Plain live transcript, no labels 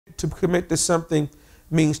To commit to something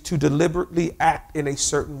means to deliberately act in a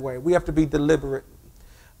certain way. We have to be deliberate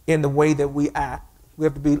in the way that we act. We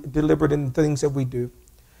have to be deliberate in the things that we do.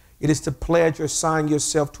 It is to pledge or sign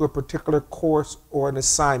yourself to a particular course or an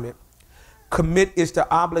assignment. Commit is to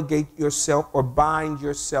obligate yourself or bind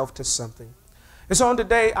yourself to something. And so on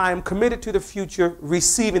today, I am committed to the future,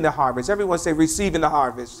 receiving the harvest. Everyone say, receiving the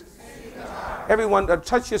harvest. Receive the harvest. Everyone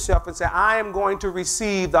touch yourself and say, I am going to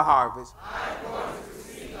receive the harvest.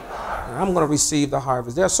 I'm going to receive the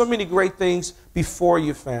harvest. There are so many great things before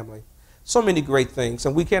you, family. So many great things.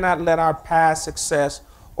 And we cannot let our past success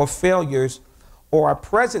or failures or our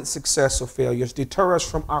present success or failures deter us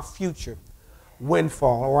from our future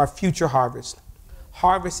windfall or our future harvest.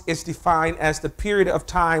 Harvest is defined as the period of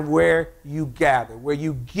time where you gather, where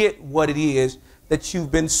you get what it is that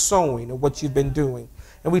you've been sowing or what you've been doing.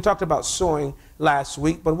 And we talked about sowing last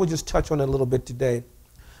week, but we'll just touch on it a little bit today.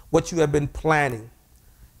 What you have been planting.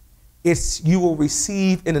 You will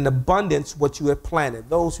receive in an abundance what you have planted.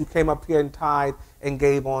 Those who came up here and tithed and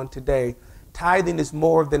gave on today. Tithing is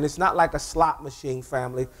more than, it's not like a slot machine,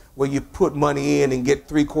 family, where you put money in and get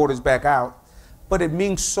 3/4 back out. But it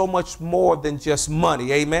means so much more than just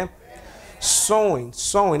money. Amen. Sowing.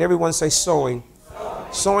 Everyone say sowing.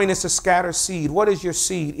 Sowing is to scatter seed. What is your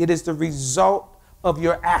seed? It is the result of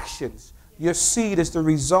your actions. Your seed is the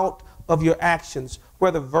result of your actions,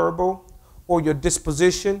 whether verbal or your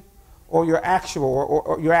disposition or your actual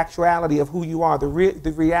or your actuality of who you are, the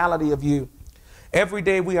reality of you. Every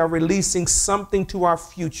day we are releasing something to our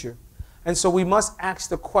future. And so we must ask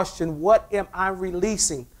the question, what am I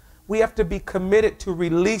releasing? We have to be committed to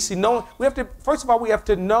releasing. First of all, we have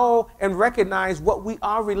to know and recognize what we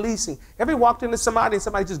are releasing. Have you walked into somebody and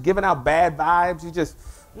somebody just giving out bad vibes? You just,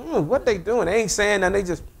 what they doing? They ain't saying nothing. They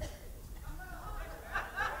just,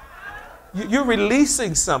 you're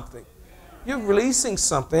releasing something. You're releasing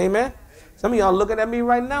something, amen? Some of y'all looking at me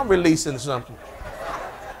right now releasing something.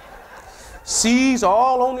 Seeds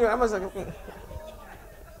all on you. I was like,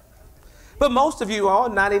 but most of you all,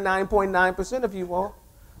 99.9% of you all,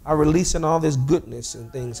 are releasing all this goodness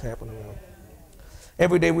and things happening around.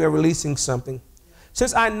 Every day we are releasing something.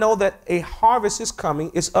 Since I know that a harvest is coming,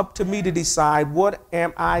 it's up to me to decide what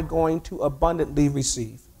am I going to abundantly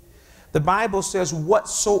receive. The Bible says,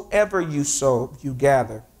 whatsoever you sow, you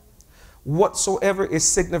gather. Whatsoever is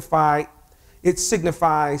signified, it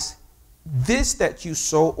signifies this that you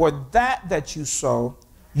sow or that you sow,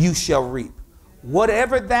 you shall reap.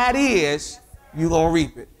 Whatever that is, you're going to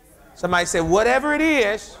reap it. Somebody say, whatever it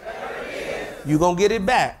is, you're going to get it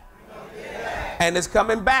back. And it's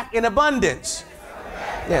coming back in abundance.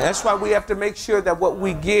 Yeah, that's why we have to make sure that what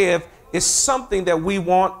we give is something that we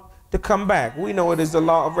want to come back. We know it is the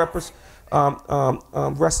law of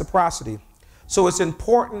reciprocity. So it's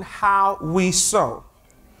important how we sow.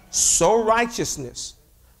 Sow righteousness.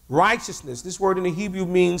 Righteousness, this word in the Hebrew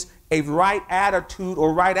means a right attitude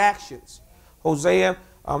or right actions. Hosea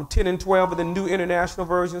 10 and 12 of the New International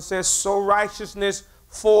Version says, sow righteousness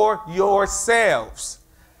for yourselves.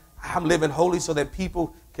 I'm living holy so that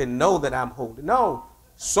people can know that I'm holy. No,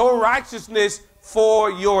 sow righteousness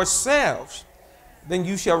for yourselves. Then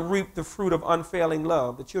you shall reap the fruit of unfailing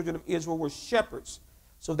love. The children of Israel were shepherds,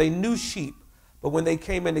 so they knew sheep. But when they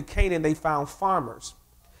came into Canaan, they found farmers.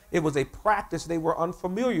 It was a practice they were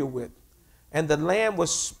unfamiliar with. And the land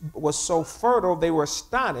was so fertile, they were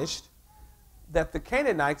astonished that the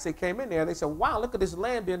Canaanites, they came in there and they said, wow, look at this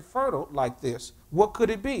land being fertile like this. What could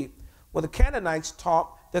it be? Well, the Canaanites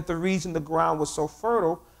taught that the reason the ground was so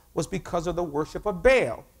fertile was because of the worship of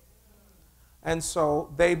Baal. And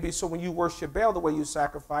so when you worship Baal, the way you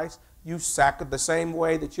sacrifice the same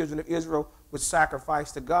way the children of Israel would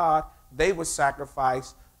sacrifice to God. They would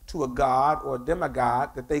sacrifice to a god or a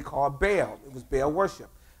demigod that they called Baal. It was Baal worship.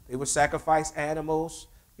 They would sacrifice animals.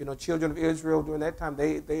 You know, children of Israel during that time,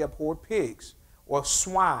 they abhorred pigs or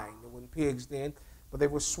swine. There weren't pigs then, but they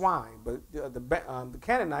were swine. But the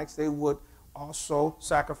Canaanites, they would also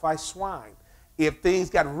sacrifice swine. If things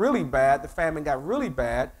got really bad, the famine got really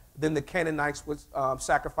bad, then the Canaanites would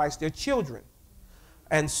sacrifice their children.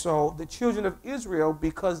 And so the children of Israel,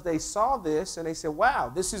 because they saw this and they said,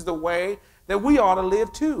 wow, this is the way that we ought to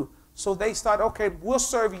live too. So they started, okay, we'll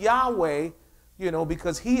serve Yahweh, you know,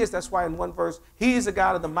 because that's why in one verse, he is the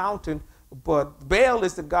God of the mountain, but Baal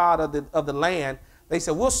is the God of the land. They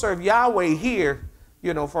said, we'll serve Yahweh here,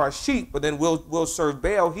 you know, for our sheep, but then we'll serve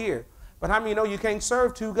Baal here. But how many know you can't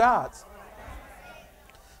serve two gods?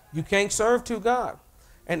 You can't serve two gods.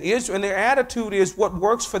 And Israel, and their attitude is what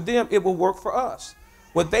works for them, it will work for us.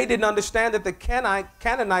 What they didn't understand that the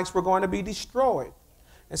Canaanites were going to be destroyed.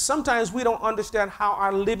 And sometimes we don't understand how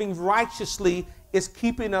our living righteously is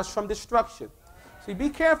keeping us from destruction. See, be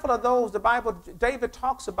careful of those. The Bible, David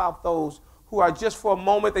talks about those who are just for a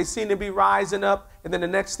moment, they seem to be rising up, and then the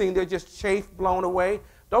next thing they're just chaff blown away.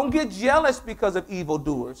 Don't get jealous because of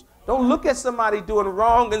evildoers. Don't look at somebody doing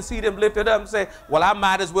wrong and see them lifted up and say, well, I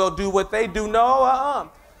might as well do what they do.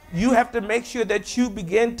 No, You have to make sure that you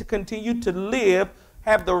begin to continue to live,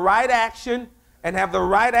 have the right action, and have the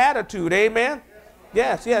right attitude. Amen?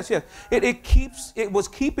 Yes. It was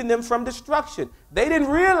keeping them from destruction. They didn't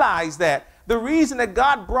realize that. The reason that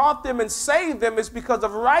God brought them and saved them is because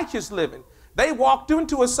of righteous living. They walked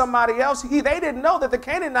into somebody else. They didn't know that the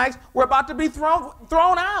Canaanites were about to be thrown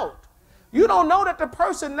out. You don't know that the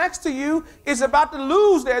person next to you is about to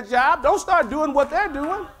lose their job. Don't start doing what they're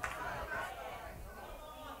doing.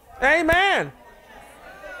 Amen.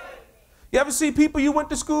 You ever see people you went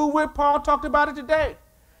to school with? Paul talked about it today.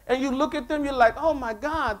 And you look at them, you're like, oh my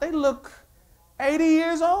God, they look 80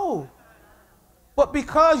 years old. But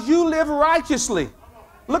because you live righteously,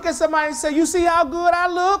 look at somebody and say, you see how good I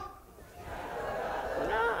look?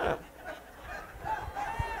 Yeah.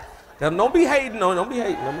 Now, don't be hating. No, don't be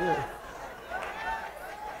hating.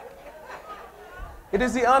 It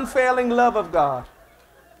is the unfailing love of God.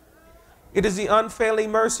 It is the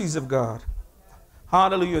unfailing mercies of God.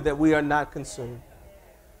 Hallelujah, that we are not consumed.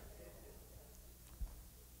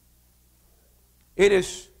 It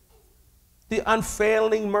is the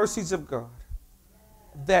unfailing mercies of God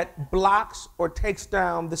that blocks or takes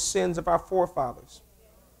down the sins of our forefathers,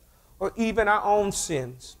 or even our own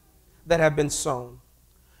sins that have been sown,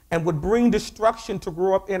 and would bring destruction to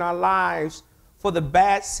grow up in our lives for the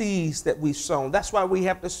bad seeds that we've sown. That's why we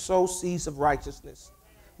have to sow seeds of righteousness,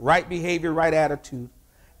 right behavior, right attitude.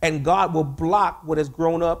 And God will block what has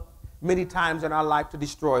grown up many times in our life to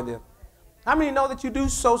destroy them. How many know that you do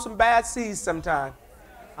sow some bad seeds sometime?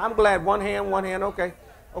 I'm glad. One hand. Okay.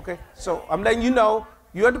 So I'm letting you know.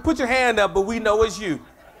 You have to put your hand up, but we know it's you.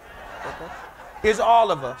 Okay? It's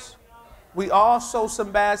all of us. We all sow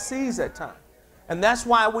some bad seeds at times. And that's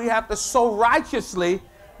why we have to sow righteously,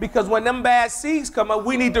 because when them bad seeds come up,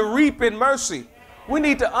 we need to reap in mercy. We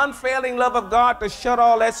need the unfailing love of God to shut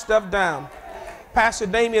all that stuff down. Pastor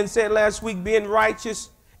Damien said last week, being righteous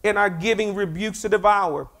in our giving rebukes the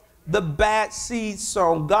devourer. The bad seeds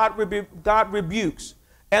sown, God rebukes.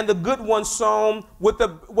 And the good ones sown with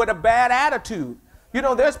a bad attitude. You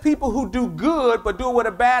know, there's people who do good but do it with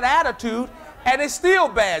a bad attitude, and it's still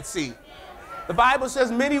bad seed. The Bible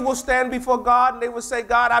says many will stand before God and they will say,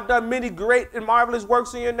 God, I've done many great and marvelous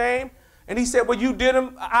works in your name. And he said, well, you did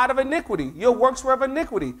them out of iniquity. Your works were of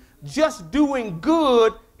iniquity. Just doing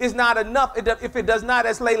good is not enough if it does not,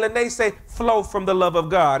 as Layla Nay say, flow from the love of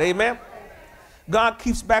God. Amen. God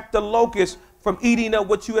keeps back the locusts from eating up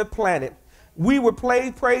what you have planted. We were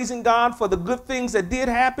praising God for the good things that did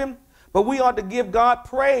happen, but we ought to give God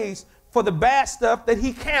praise for the bad stuff that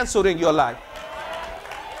he canceled in your life.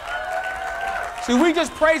 See, we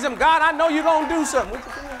just praise him. God, I know you're going to do something.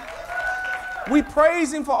 We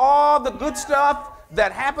praise him for all the good stuff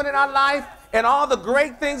that happened in our life and all the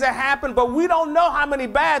great things that happened, but we don't know how many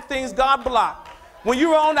bad things God blocked. When you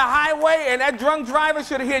were on the highway and that drunk driver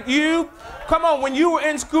should have hit you. Come on, when you were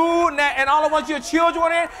in school and all of us, your children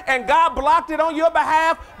were in, and God blocked it on your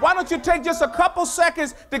behalf, why don't you take just a couple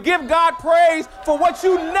seconds to give God praise for what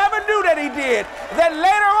you never knew that he did? Then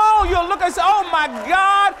later on, you'll look and say, oh my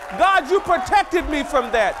God, God, you protected me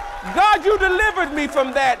from that. God, you delivered me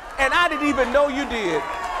from that, and I didn't even know you did.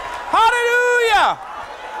 Hallelujah.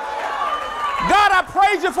 God, I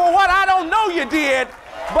praise you for what I don't know you did,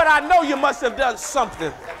 but I know you must have done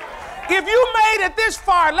something. If you made it this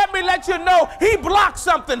far, let me let you know he blocked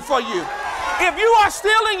something for you. If you are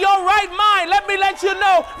still in your right mind, let me let you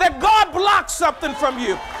know that God blocked something from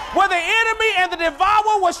you. Where the enemy and the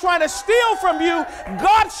devourer was trying to steal from you,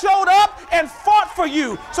 God showed up and fought for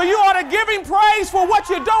you. So you ought to give him praise for what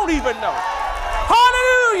you don't even know.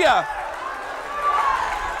 Hallelujah.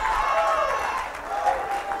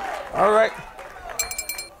 All right.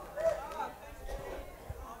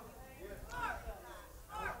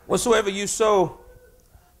 Whatsoever you sow,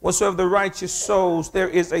 whatsoever the righteous sows, there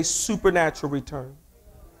is a supernatural return.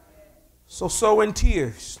 So sow in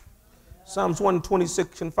tears. Psalms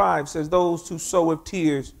 126:5 says, those who sow with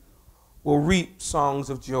tears will reap songs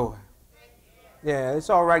of joy. Yeah, it's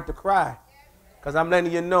all right to cry, because I'm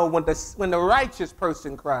letting you know when the righteous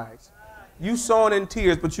person cries, you sowing in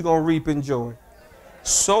tears, but you're going to reap in joy.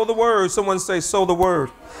 Sow the word. Someone say, sow the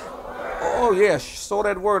word. Oh, yes, sow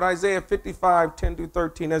that word. Isaiah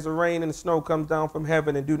 55:10-13. As the rain and the snow comes down from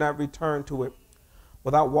heaven and do not return to it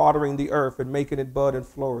without watering the earth and making it bud and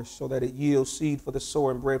flourish, so that it yields seed for the sower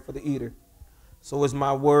and bread for the eater, so is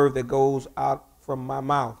my word that goes out from my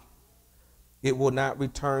mouth. It will not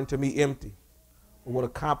return to me empty, but will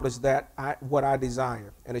accomplish what I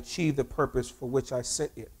desire and achieve the purpose for which I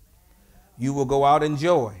sent it. You will go out in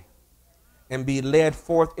joy and be led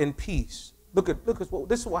forth in peace. Look at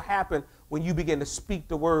this is what happened when you begin to speak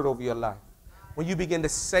the word over your life. When you begin to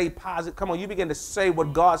say positive, come on, you begin to say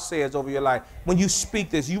what God says over your life. When you speak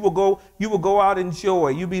this, you will go out in joy.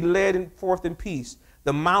 You'll be led forth in peace.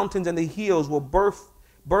 The mountains and the hills will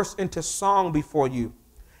burst into song before you.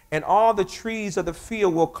 And all the trees of the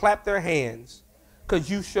field will clap their hands because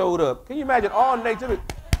you showed up. Can you imagine all nature?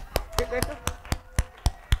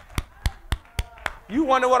 You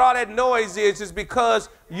wonder what all that noise is because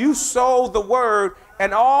you sold the word,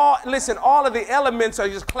 and all of the elements are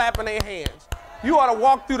just clapping their hands. You ought to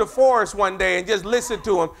walk through the forest one day and just listen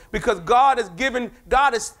to him, because God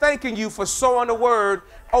is thanking you for sowing the word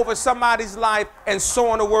over somebody's life and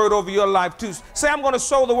sowing the word over your life too. Say, I'm going to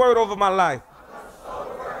sow the word over my life.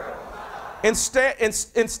 Instead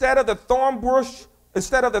of the thorn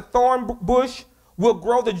bush will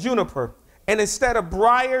grow the juniper, and instead of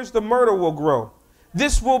briars, the myrtle will grow.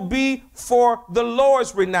 This will be for the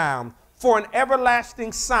Lord's renown, for an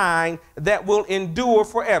everlasting sign that will endure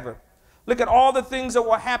forever. Look at all the things that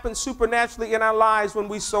will happen supernaturally in our lives when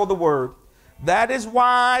we sow the word. That is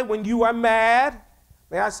why when you are mad,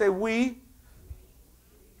 may I say we?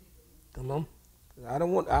 Come on.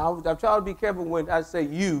 I'm trying to be careful when I say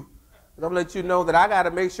you. I'm going to let you know that I got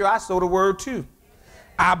to make sure I sow the word too.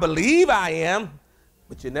 I believe I am,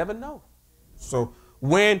 but you never know. So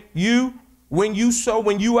when you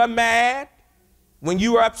are mad, when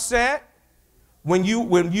you are upset, when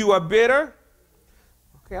you are bitter.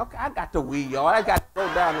 Okay, I got the we, y'all. I got to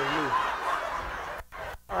go down to me.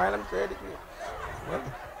 All right, let me say it again.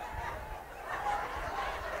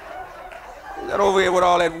 Who's that over here with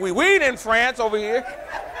all that we? We ain't in France over here.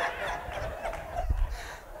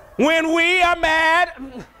 When we are mad,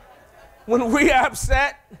 when we are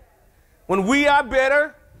upset, when we are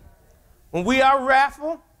bitter, when we are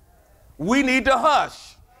wrathful, we need to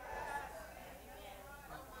hush.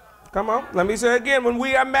 Come on, let me say it again. When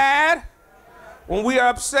we are mad, when we are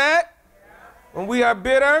upset, when we are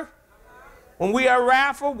bitter, when we are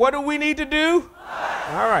wrathful, what do we need to do?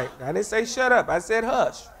 All right, I didn't say shut up. I said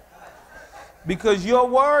hush. Because your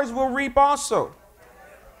words will reap also.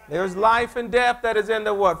 There's life and death that is in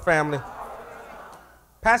the what, family?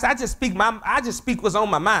 Pastor, I just speak what's on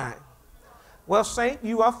my mind. Well, saint,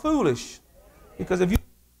 you are foolish. Because if you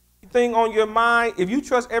everything on your mind, if you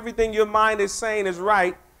trust everything your mind is saying is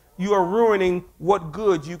right, you are ruining what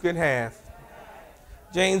good you can have.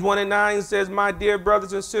 James 1:9 says, my dear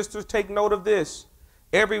brothers and sisters, take note of this.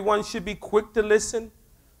 Everyone should be quick to listen,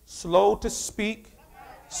 slow to speak,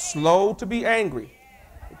 slow to be angry.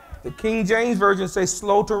 The King James Version says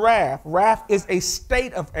slow to wrath. Wrath is a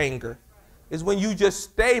state of anger. It's when you just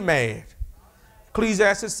stay mad.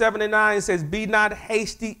 Ecclesiastes 7:9 says, be not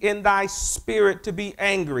hasty in thy spirit to be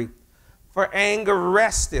angry, for anger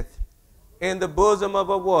resteth in the bosom of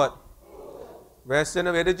a what? Rest in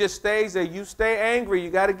it. It just stays there. You stay angry. You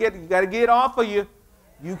got to get it off of you.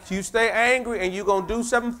 You stay angry and you're going to do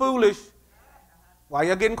something foolish. Why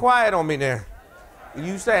y'all getting quiet on me there?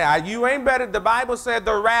 You say, you ain't better. The Bible said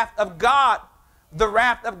the wrath of God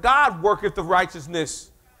worketh the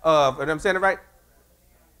righteousness of, and I'm saying it right?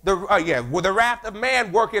 The wrath of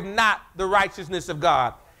man worketh not the righteousness of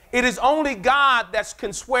God. It is only God that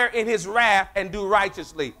can swear in his wrath and do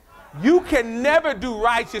righteously. You can never do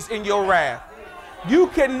righteous in your wrath. You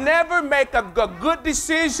can never make a good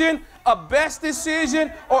decision, a best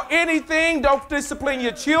decision, or anything. Don't discipline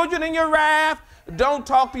your children in your wrath. Don't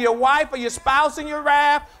talk to your wife or your spouse in your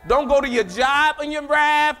wrath. Don't go to your job in your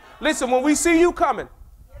wrath. Listen, when we see you coming,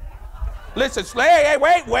 listen, hey,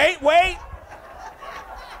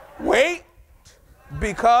 wait,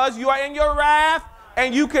 because you are in your wrath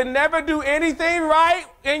and you can never do anything right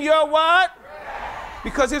in your what?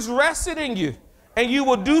 Because it's rested in you and you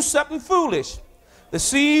will do something foolish. The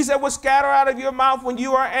seeds that will scatter out of your mouth when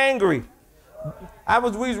you are angry. We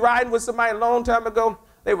was riding with somebody a long time ago.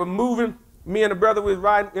 They were moving. Me and the brother was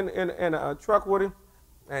riding in a truck with him,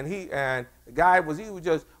 and the guy was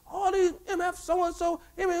just all these MF so and so,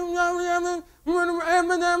 and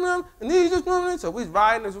he just so we was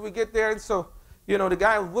riding as we get there, and so the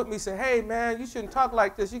guy was with me said, hey man, you shouldn't talk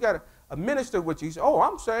like this. You got a minister with you. He said, oh,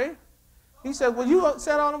 I'm saved. He said, well, you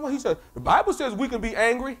said all the way. He said, the Bible says we can be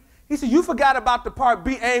angry. He said, you forgot about the part,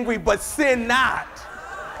 be angry, but sin not.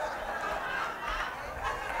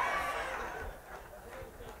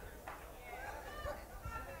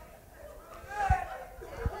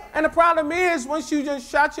 And the problem is, once you just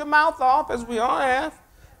shut your mouth off, as we all have,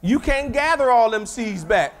 You can't gather all them seeds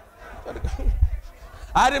back.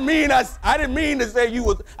 I didn't mean to say you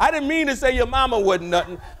was. I didn't mean to say your mama wasn't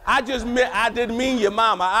nothing. I didn't mean your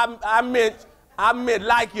mama. I meant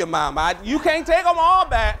like your mama. You can't take them all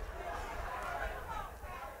back.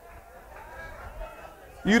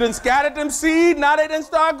 You done scattered them seed. Now they done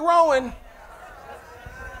start growing.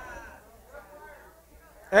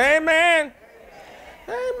 Amen.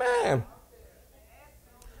 Amen.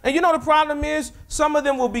 And you know the problem is some of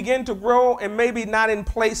them will begin to grow and maybe not in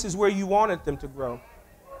places where you wanted them to grow.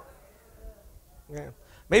 Yeah.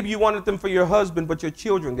 Maybe you wanted them for your husband, but your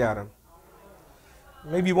children got them.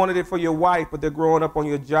 Maybe you wanted it for your wife, but they're growing up on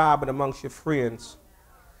your job and amongst your friends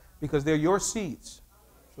because they're your seeds.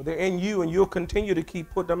 So they're in you, and you'll continue to keep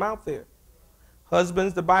putting them out there.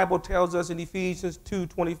 Husbands, the Bible tells us in Ephesians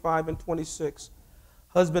 2:25 and 26,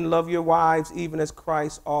 husband, love your wives even as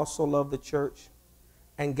Christ also loved the church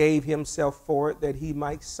and gave himself for it, that he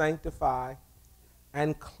might sanctify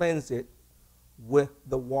and cleanse it with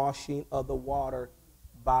the washing of the water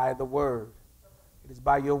by the word. It is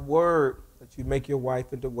by your word that you make your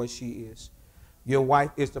wife into what she is. Your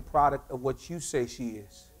wife is the product of what you say she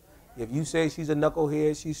is. If you say she's a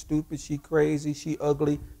knucklehead, she's stupid, she's crazy, she's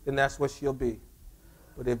ugly, then that's what she'll be.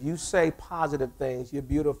 But if you say positive things, you're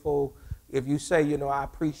beautiful. If you say, you know, I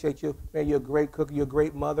appreciate you, man, you're a great cook, you're a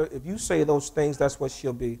great mother. If you say those things, that's what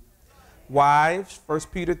she'll be. Wives, 1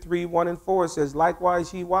 Peter 3:1 and 4 says,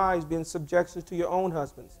 likewise, ye wives, be in subjection to your own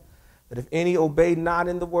husbands, that if any obey not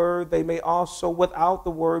in the word, they may also without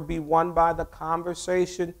the word be won by the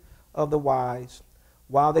conversation of the wise,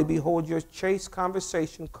 while they behold your chaste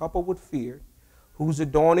conversation coupled with fear, whose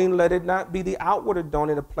adorning let it not be the outward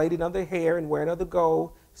adorning of plaiting of the hair and wearing of the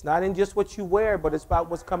gold. It's not in just what you wear, but it's about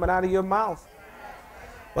what's coming out of your mouth.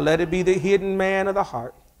 But let it be the hidden man of the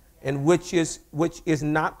heart, and which is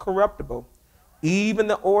not corruptible, even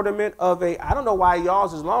the ornament of a, I don't know why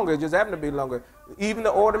y'all's is longer, it just happened to be longer. Even the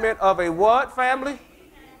ornament of a what, family?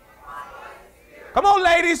 Come on,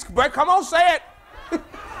 ladies, come on, say it.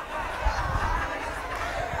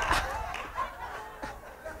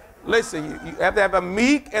 Listen, you have to have a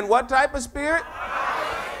meek and what type of spirit?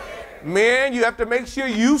 Men, you have to make sure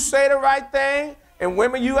you say the right thing. And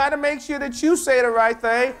women, you got to make sure that you say the right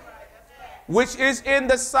thing. Which is in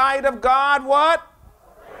the sight of God, what?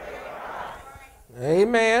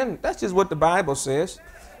 Amen. That's just what the Bible says.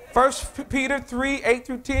 1 Peter 3:8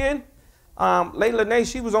 through 10. Lady Lene,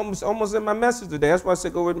 she was almost in my message today. That's why I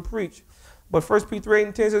said go ahead and preach. But 1 Peter 3:8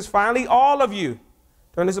 and 10 says, finally, all of you.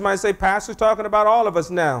 Turn to somebody and say, Pastor's talking about all of us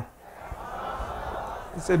now.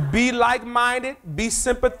 He said, be like-minded, be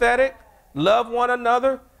sympathetic, love one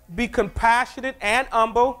another, be compassionate and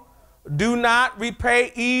humble. Do not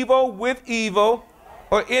repay evil with evil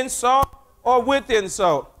or insult or with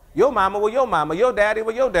insult. Your mama, well, your mama. Your daddy,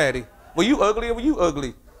 well, your daddy. Well, you ugly, well, you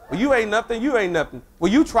ugly. Well, you ain't nothing, you ain't nothing.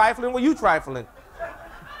 Well, you trifling, well, you trifling.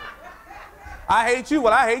 I hate you,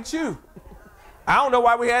 well, I hate you. I don't know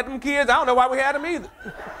why we had them kids. I don't know why we had them either.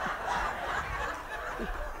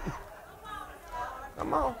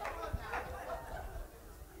 Come on.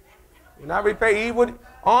 Do not repay evil.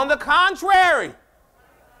 On the contrary,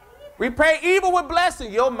 repay evil with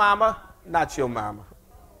blessing. Your mama, not your mama.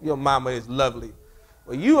 Your mama is lovely.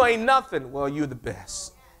 Well, you ain't nothing. Well, you're the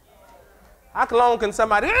best. How long can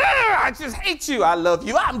somebody, I just hate you. I love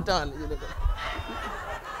you. I'm done.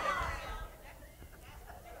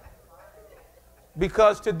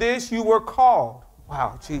 Because to this you were called.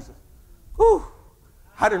 Wow, Jesus. Whew.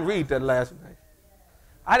 I didn't read that last night.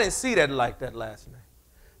 I didn't see that like that last night.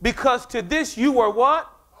 Because to this you were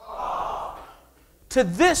what? Called. To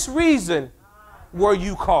this reason were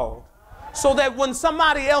you called. So that when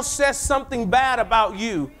somebody else says something bad about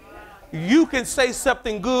you, you can say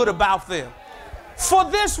something good about them. For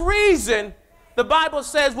this reason, the Bible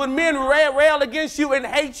says when men rail against you and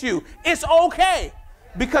hate you, it's okay.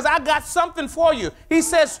 Because I got something for you. He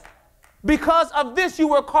says, because of this you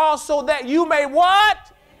were called so that you may what?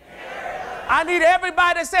 Inherit. I need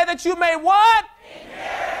everybody to say that you may what?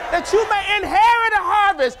 Inherit. That you may inherit a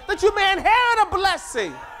harvest. That you may inherit a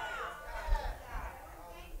blessing.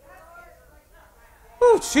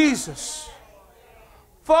 Oh, Jesus.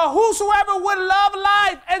 For whosoever would love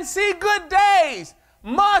life and see good days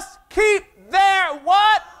must keep their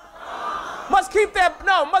what? Must keep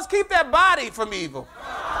their body from evil.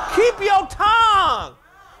 Keep your tongue.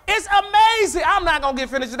 It's amazing. I'm not going to get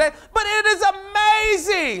finished today, but it is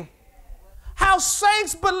amazing how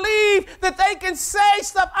saints believe that they can say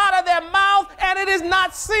stuff out of their mouth and it is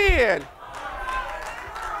not sin.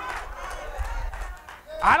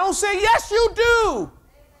 I don't say, yes, you do.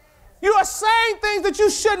 You are saying things that you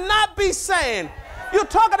should not be saying. You're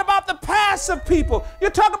talking about the passive people.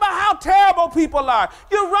 You're talking about how terrible people are.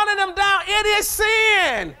 You're running them down. It is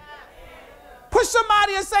sin. Push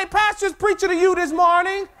somebody and say, Pastor's preaching to you this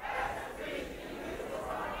morning.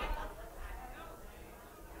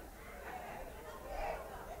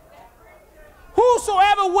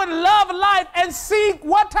 Whosoever would love life and seek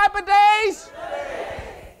what type of days?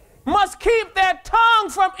 Must keep their tongue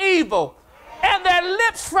from evil and their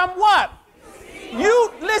lips from what?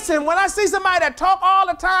 You listen, when I see somebody that talk all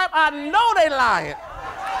the time, I know they lying.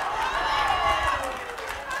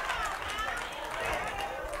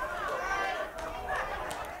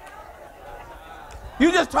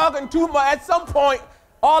 You just talking too much. At some point,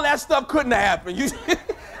 all that stuff couldn't have happened. You,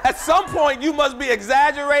 at some point, you must be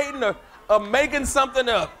exaggerating or making something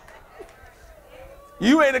up.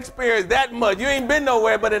 You ain't experienced that much. You ain't been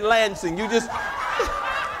nowhere but in Lansing. You just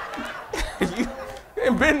you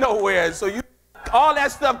ain't been nowhere. So all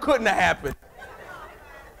that stuff couldn't have happened.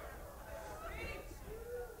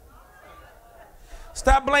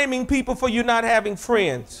 Stop blaming people for you not having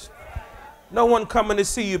friends. No one coming to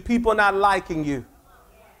see you. People not liking you.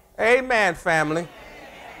 Amen, family.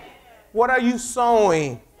 What are you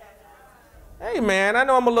sowing? Hey, man, I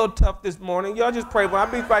know I'm a little tough this morning. Y'all just pray, but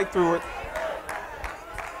I'll be right through it.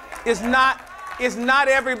 It's not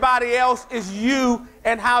everybody else. It's you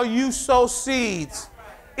and how you sow seeds.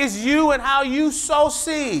 It's you and how you sow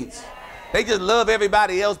seeds. They just love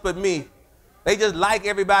everybody else but me. They just like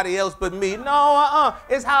everybody else but me. No,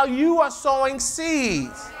 it's how you are sowing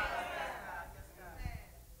seeds.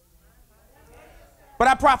 But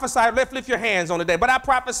I prophesy, let's lift your hands on the day. But I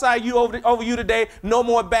prophesy you over you today, no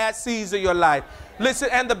more bad seeds in your life. Listen,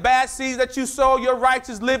 and the bad seeds that you sow, your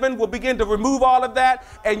righteous living will begin to remove all of that.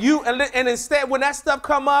 And instead, when that stuff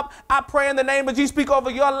come up, I pray in the name of Jesus, speak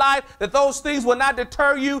over your life, that those things will not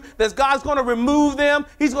deter you, that God's going to remove them.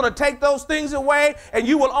 He's going to take those things away, and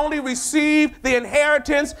you will only receive the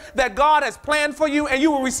inheritance that God has planned for you, and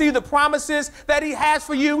you will receive the promises that he has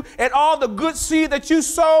for you, and all the good seed that you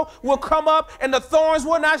sow will come up, and the thorns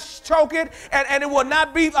will not choke it, and it will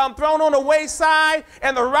not be thrown on the wayside,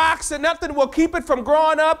 and the rocks and nothing will keep it from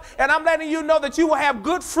growing up. And I'm letting you know that you will have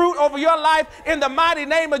good fruit over your life in the mighty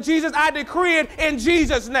name of Jesus. I decree it in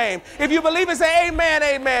Jesus' name. If you believe it, say amen,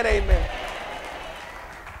 amen, amen.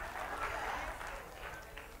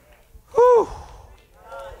 Whew.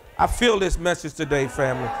 I feel this message today,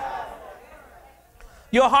 family.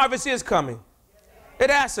 Your harvest is coming. It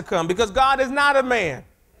has to come, because God is not a man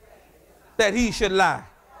that he should lie.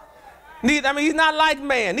 He's not like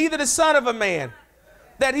man, neither the son of a man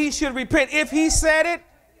that he should repent. If he said it,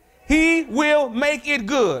 he will make it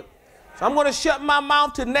good. So I'm going to shut my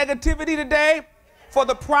mouth to negativity today for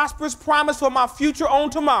the prosperous promise for my future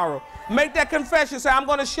on tomorrow. Make that confession. Say, I'm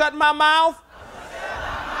going to shut my mouth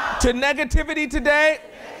to negativity today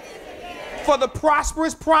for the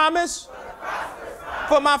prosperous promise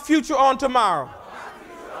for my future on tomorrow.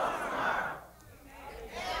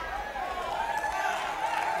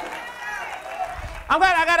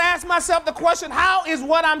 I got to ask myself the question, how is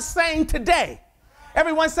what I'm saying today?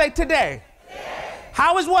 Everyone say today.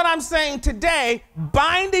 How is what I'm saying today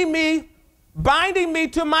binding me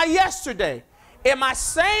to my yesterday? Am I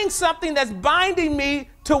saying something that's binding me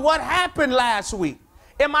to what happened last week?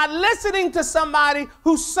 Am I listening to somebody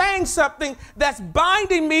who's saying something that's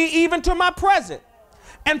binding me even to my present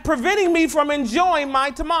and preventing me from enjoying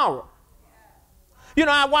my tomorrow? You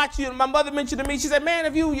know, I watch you. My mother mentioned to me, she said, man,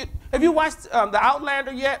 have you watched The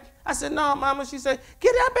Outlander yet? I said, no, Mama. She said,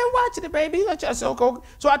 get it, I've been watching it, baby. I said, okay.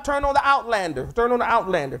 So I turned on The Outlander.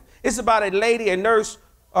 It's about a lady, a nurse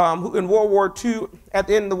who in World War II, at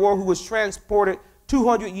the end of the war, who was transported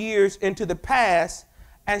 200 years into the past,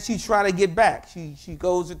 and she's trying to get back. She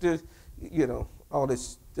goes into, all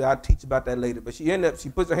this. I'll teach about that later. But she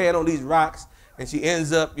puts her head on these rocks, and she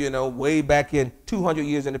ends up, way back in 200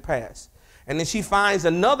 years in the past. And then she finds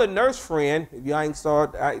another nurse friend. If you ain't saw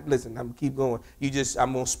it, listen, I'm gonna keep going.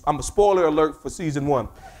 I'm a spoiler alert for season 1.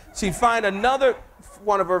 She finds another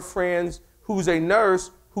one of her friends who's a nurse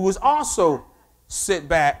who was also sent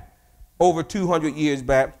back over 200 years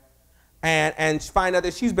back, and find out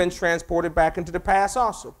that she's been transported back into the past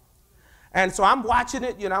also. And so I'm watching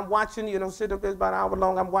it, sit up there about an hour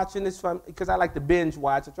long. I'm watching this because I like to binge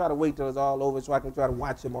watch. I try to wait till it's all over so I can try to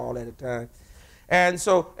watch them all at a time. And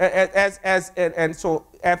so,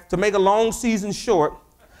 to make a long season short,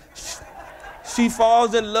 she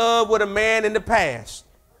falls in love with a man in the past,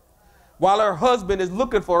 while her husband is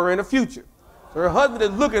looking for her in the future. So her husband is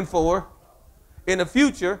looking for her in the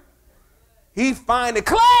future. He finds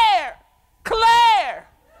Claire.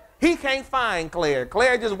 He can't find Claire.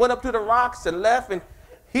 Claire just went up to the rocks and left, and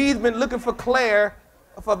he's been looking for Claire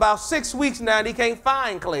for about 6 weeks now, and he can't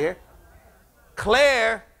find Claire.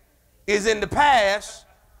 Claire is in the past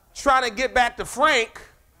trying to get back to Frank,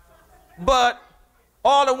 but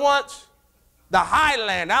all at once, the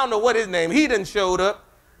Highland, I don't know what his name, he done showed up,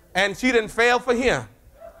 and she done fell for him.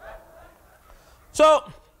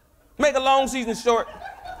 So, make a long season short,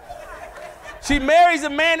 she marries a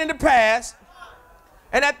man in the past,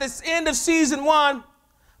 and at the end of season 1,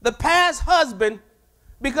 the past husband,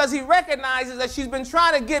 because he recognizes that she's been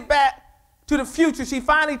trying to get back to the future, she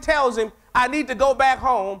finally tells him, I need to go back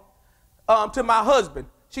home to my husband.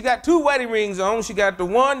 She got 2 wedding rings on. She got the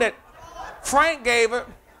one that Frank gave her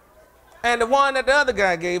and the one that the other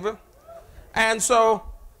guy gave her. And so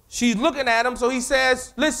she's looking at him. So he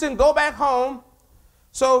says, listen, go back home.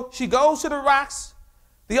 So she goes to the rocks.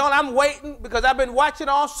 I'm waiting because I've been watching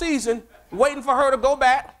all season, waiting for her to go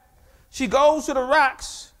back. She goes to the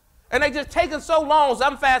rocks, and they just taking so long. So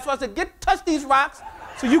I'm fast forward. I said, touch these rocks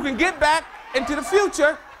so you can get back into the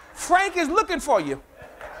future. Frank is looking for you.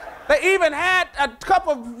 They even had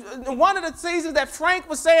one of the seasons that Frank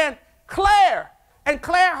was saying, Claire. And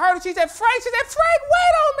Claire heard it. She said, Frank,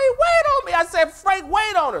 wait on me. I said, Frank,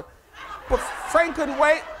 wait on her. But Frank couldn't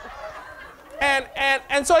wait.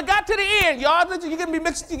 And so it got to the end. Y'all, you're getting me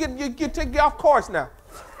mixed. You take off course now.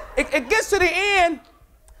 It gets to the end,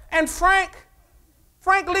 and Frank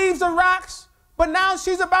leaves the rocks, but now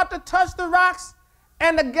she's about to touch the rocks,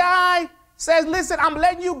 and the guy says, listen, I'm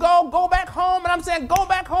letting you go back home. And I'm saying, go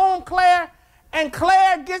back home, Claire. And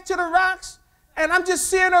Claire gets to the rocks, and I'm just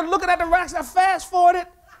seeing her looking at the rocks. I fast forwarded,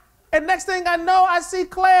 and next thing I know, I see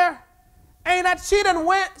Claire. She done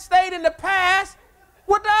stayed in the past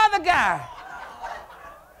with the other guy.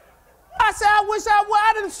 I said, I wish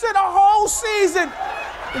I didn't sit a whole season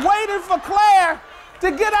waiting for Claire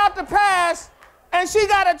to get out the past, and she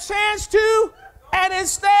got a chance to, and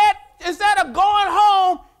instead of going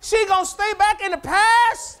home, she gonna stay back in the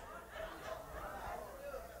past?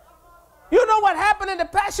 You know what happened in the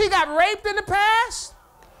past? She got raped in the past.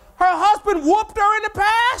 Her husband whooped her in the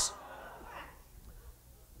past.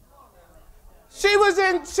 She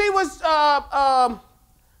was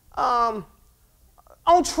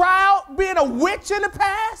on trial being a witch in the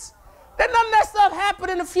past. Then none of that stuff happened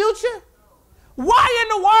in the future. Why in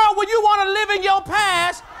the world would you want to live in your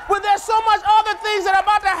past when there's so much other things that are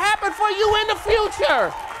about to happen for you in the future?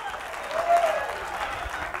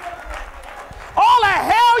 All the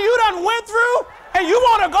hell you done went through and you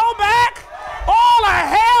want to go back? All the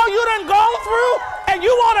hell you done gone through and you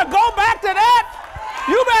want to go back to that?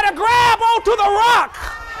 You better grab onto the rock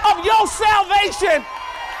of your salvation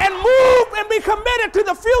and move and be committed to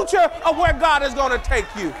the future of where God is going to take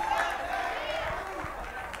you.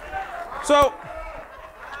 So,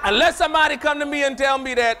 unless somebody come to me and tell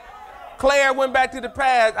me that Claire went back to the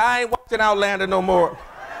past, I ain't watching Outlander no more.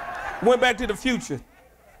 Went back to the future.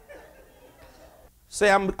 Say,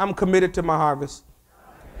 I'm committed to my harvest.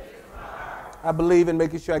 I believe in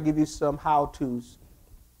making sure I give you some how-tos.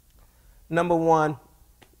 Number 1,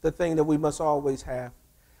 the thing that we must always have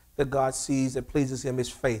that God sees that pleases him is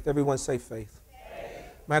faith. Everyone say faith.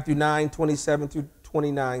 Matthew 9:27 through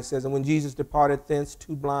 29 says, and when Jesus departed thence,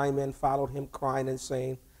 2 blind men followed him, crying and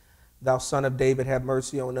saying, Thou son of David, have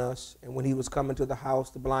mercy on us. And when he was coming to the house,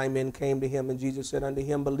 the blind men came to him, and Jesus said unto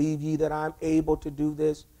him, Believe ye that I am able to do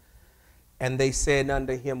this? And they said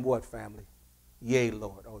unto him, what, family? Yea,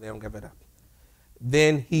 Lord. Oh, they don't give it up.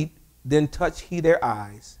 Then touched he their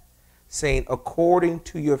eyes, saying, According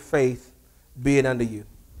to your faith be it unto you.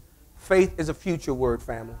 Faith is a future word,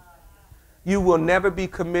 family. You will never be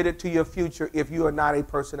committed to your future if you are not a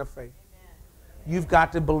person of faith. You've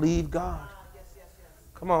got to believe God.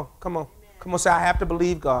 Come on. Say, I have to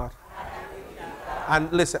believe God.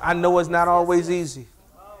 Listen, I know it's not always easy,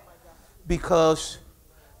 because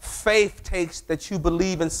faith takes that you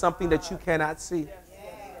believe in something that you cannot see.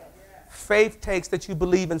 Faith takes that you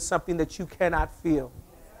believe in something that you cannot feel.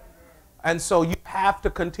 And so you have to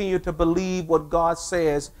continue to believe what God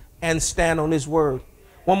says and stand on his word.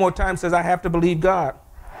 One more time, says, I have to believe God.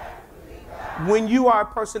 When you are a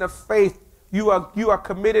person of faith, you are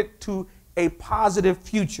committed to a positive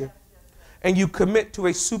future, and you commit to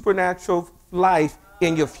a supernatural life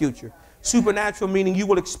in your future. Supernatural meaning you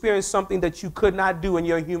will experience something that you could not do in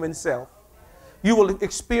your human self. You will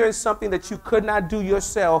experience something that you could not do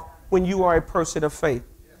yourself when you are a person of faith.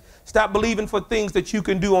 Stop believing for things that you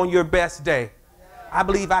can do on your best day. I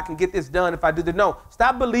believe I can get this done if I do that. No,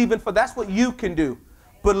 stop believing for that's what you can do.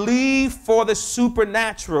 Believe for the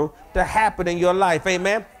supernatural to happen in your life.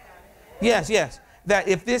 Amen. Yes. That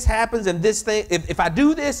if this happens and this thing, if I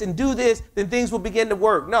do this and do this, then things will begin to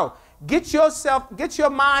work. No, get your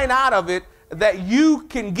mind out of it that you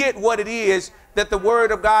can get what it is that the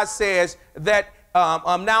Word of God says, that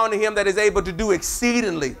now unto him that is able to do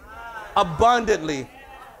exceedingly, abundantly,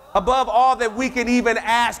 above all that we can even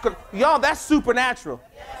ask. Y'all, that's supernatural.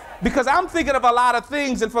 Because I'm thinking of a lot of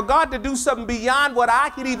things, and for God to do something beyond what I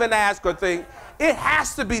can even ask or think, it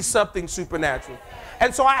has to be something supernatural.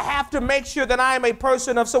 And so I have to make sure that I am a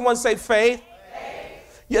person of, someone say, faith.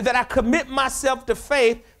 Yeah, that I commit myself to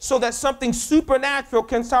faith so that something supernatural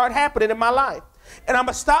can start happening in my life. And I'm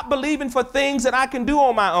going to stop believing for things that I can do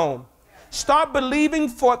on my own. Start believing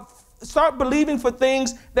for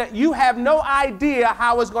things that you have no idea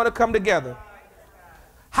how it's going to come together.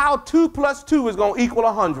 How 2 + 2 is going to equal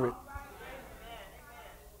 100.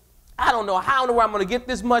 I don't know how in the world I'm going to get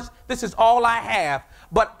this much. This is all I have.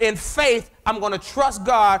 But in faith, I'm going to trust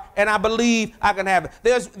God, and I believe I can have it.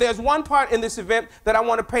 There's one part in this event that I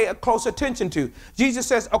want to pay close attention to. Jesus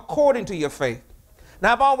says, according to your faith.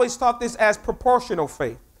 Now, I've always thought this as proportional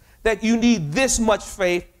faith, that you need this much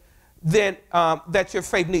faith than that your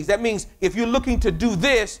faith needs. That means if you're looking to do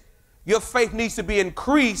this, your faith needs to be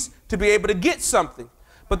increased to be able to get something.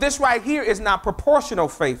 But this right here is not proportional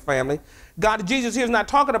faith, family. Jesus here is not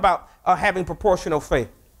talking about having proportional faith.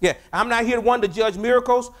 Yeah, I'm not here one to judge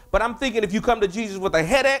miracles, but I'm thinking if you come to Jesus with a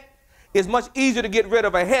headache, it's much easier to get rid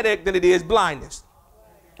of a headache than it is blindness.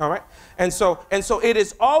 All right. And so it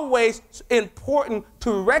is always important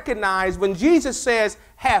to recognize when Jesus says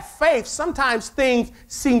have faith, sometimes things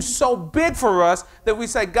seem so big for us that we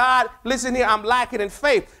say, God, listen here, I'm lacking in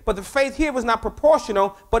faith. But the faith here was not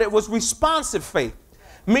proportional, but it was responsive faith,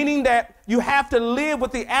 meaning that you have to live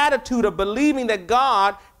with the attitude of believing that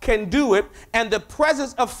God can do it. And the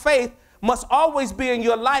presence of faith must always be in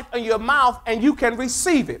your life and your mouth, and you can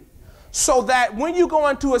receive it. So that when you go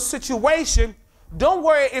into a situation, don't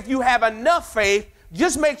worry if you have enough faith,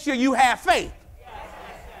 just make sure you have faith.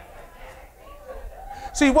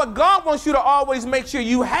 See, what God wants you to always make sure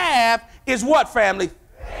you have is what, family?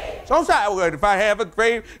 Faith. So don't say, well, if I have a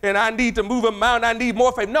faith and I need to move a mountain, I need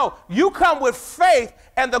more faith. No, you come with faith,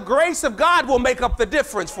 and the grace of God will make up the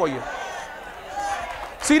difference for you.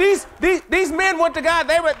 See, these men went to God,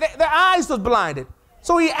 their eyes was blinded.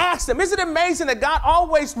 So he asked them, isn't it amazing that God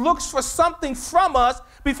always looks for something from us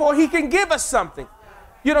before he can give us something?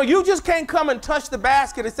 You know, you just can't come and touch the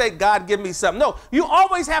basket and say, God, give me something. No, you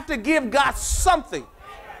always have to give God something.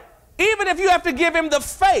 Even if you have to give him the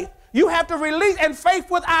faith, you have to release, and faith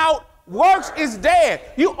without works is dead.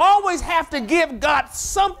 You always have to give God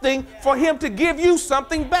something for him to give you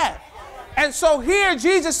something back. And so here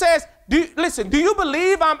Jesus says, listen, do you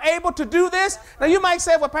believe I'm able to do this? Now you might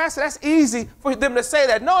say, well, Pastor, that's easy for them to say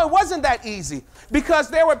that. No, it wasn't that easy, because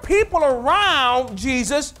there were people around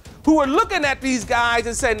Jesus who were looking at these guys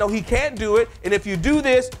and saying, no, he can't do it. And if you do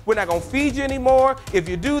this, we're not going to feed you anymore. If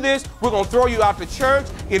you do this, we're going to throw you out the church.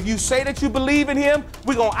 If you say that you believe in him,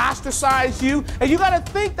 we're going to ostracize you. And you got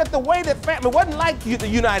to think that the way that family wasn't like the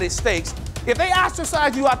United States. If they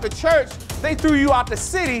ostracized you out the church, they threw you out the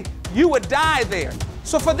city, you would die there.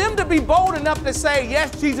 So for them to be bold enough to say,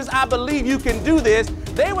 yes, Jesus, I believe you can do this,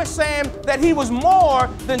 they were saying that he was more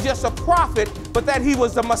than just a prophet, but that he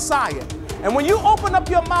was the Messiah. And when you open up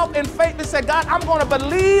your mouth in faith and say, God, I'm going to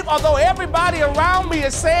believe, although everybody around me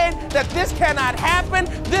is saying that this cannot happen,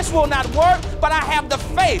 this will not work, but I have the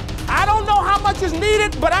faith. I don't know how much is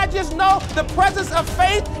needed, but I just know the presence of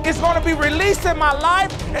faith is going to be released in my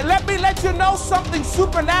life. And let me let you know something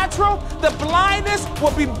supernatural. The blindness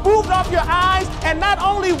will be moved off your eyes, and not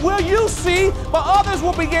only will you see, but others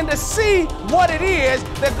will begin to see what it is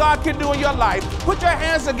that God can do in your life. Put your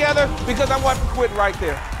hands together, because I'm going to quit right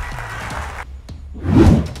there.